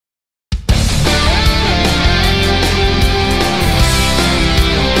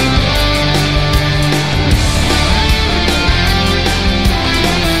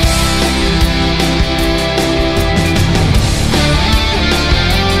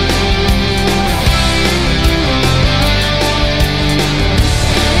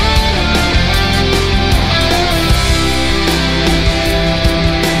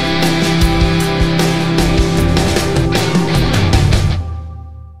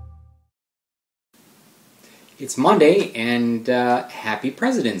It's Monday, and happy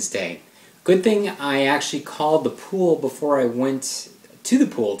President's Day. Good thing I actually called the pool before I went to the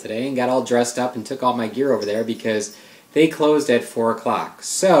pool today and got all dressed up and took all my gear over there because they closed at 4 o'clock.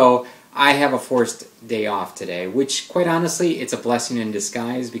 So I have a forced day off today, which quite honestly, it's a blessing in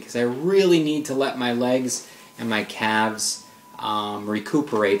disguise because I really need to let my legs and my calves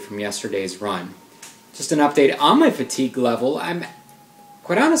recuperate from yesterday's run. Just an update on my fatigue level.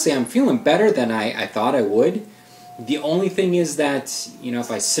 Quite honestly, I'm feeling better than I thought I would. The only thing is that,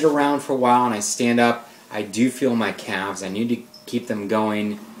 if I sit around for a while and I stand up, I do feel my calves. I need to keep them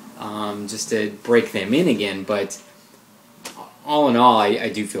going just to break them in again. But all in all, I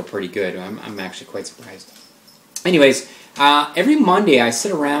do feel pretty good. I'm actually quite surprised. Anyways, every Monday I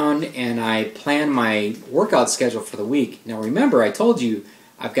sit around and I plan my workout schedule for the week. Now remember, I told you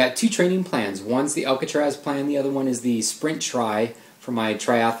I've got two training plans. One's the Alcatraz plan, the other one is the Sprint Tri for my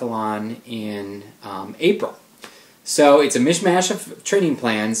triathlon in April. So it's a mishmash of training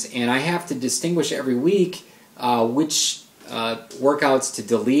plans, and I have to distinguish every week which workouts to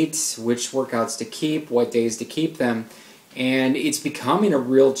delete, which workouts to keep, what days to keep them. And it's becoming a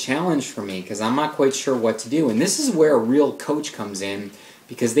real challenge for me because I'm not quite sure what to do. And this is where a real coach comes in,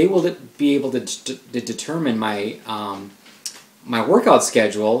 because they will be able to determine my my workout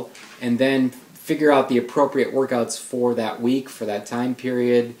schedule and then figure out the appropriate workouts for that week, for that time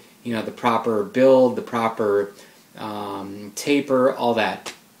period, the proper build, the proper taper, all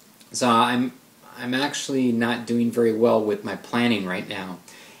that. So I'm actually not doing very well with my planning right now.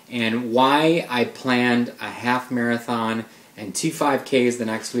 And why I planned a half marathon and 2 5Ks the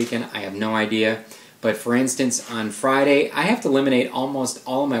next weekend, I have no idea. But for instance, on Friday, I have to eliminate almost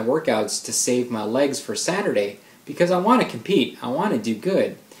all of my workouts to save my legs for Saturday because I want to compete. I want to do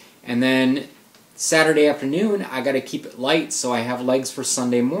good. And then Saturday afternoon, I got to keep it light so I have legs for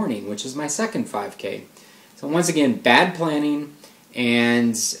Sunday morning, which is my second 5K. So once again, bad planning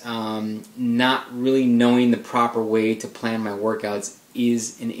and not really knowing the proper way to plan my workouts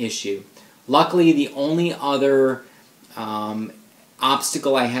is an issue. Luckily, the only other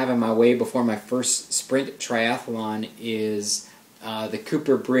obstacle I have in my way before my first sprint triathlon is the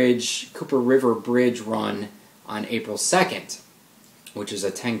Cooper River Bridge run on April 2nd, which is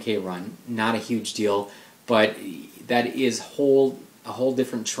a 10K run. Not a huge deal, but that is a whole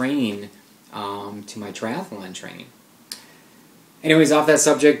different training to my triathlon training. Anyways, off that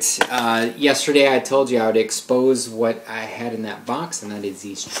subject, yesterday I told you I would expose what I had in that box, and that is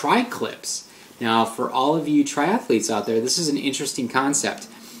these tri-clips. Now, for all of you triathletes out there, this is an interesting concept.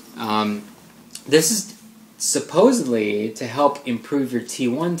 This is supposedly to help improve your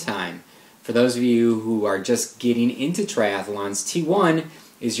T1 time. For those of you who are just getting into triathlons, T1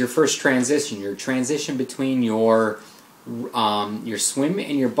 is your first transition, your transition between your swim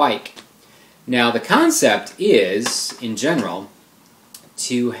and your bike. Now, the concept is, in general,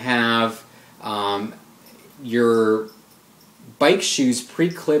 to have your bike shoes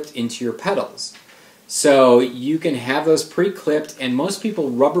pre-clipped into your pedals. So you can have those pre-clipped, and most people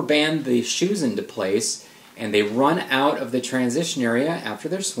rubber band the shoes into place, and they run out of the transition area after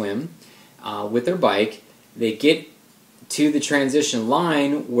their swim with their bike. They get to the transition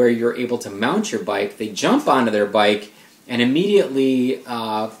line where you're able to mount your bike. They jump onto their bike and immediately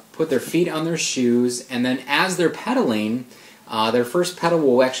put their feet on their shoes, and then as they're pedaling, their first pedal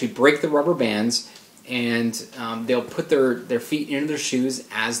will actually break the rubber bands, and they'll put their feet into their shoes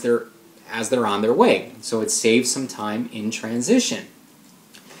as they're on their way. So it saves some time in transition.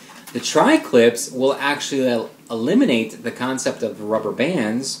 The tri-clips will actually eliminate the concept of the rubber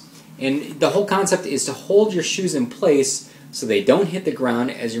bands, and the whole concept is to hold your shoes in place so they don't hit the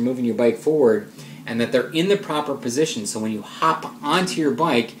ground as you're moving your bike forward, and that they're in the proper position, so when you hop onto your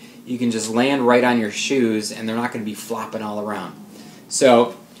bike, you can just land right on your shoes and they're not going to be flopping all around.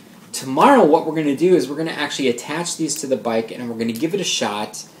 So tomorrow what we're going to do is we're going to actually attach these to the bike, and we're going to give it a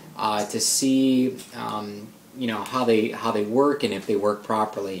shot to see how they work and if they work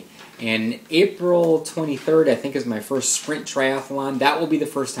properly. And April 23rd, I think, is my first sprint triathlon. That will be the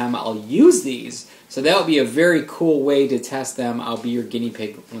first time I'll use these. So that will be a very cool way to test them. I'll be your guinea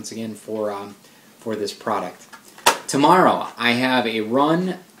pig once again for this product. Tomorrow I have a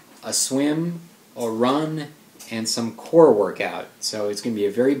run, a swim, a run, and some core workout. So it's going to be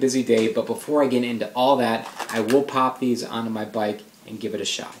a very busy day, but before I get into all that, I will pop these onto my bike and give it a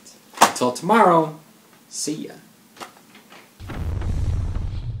shot. Until tomorrow, see ya.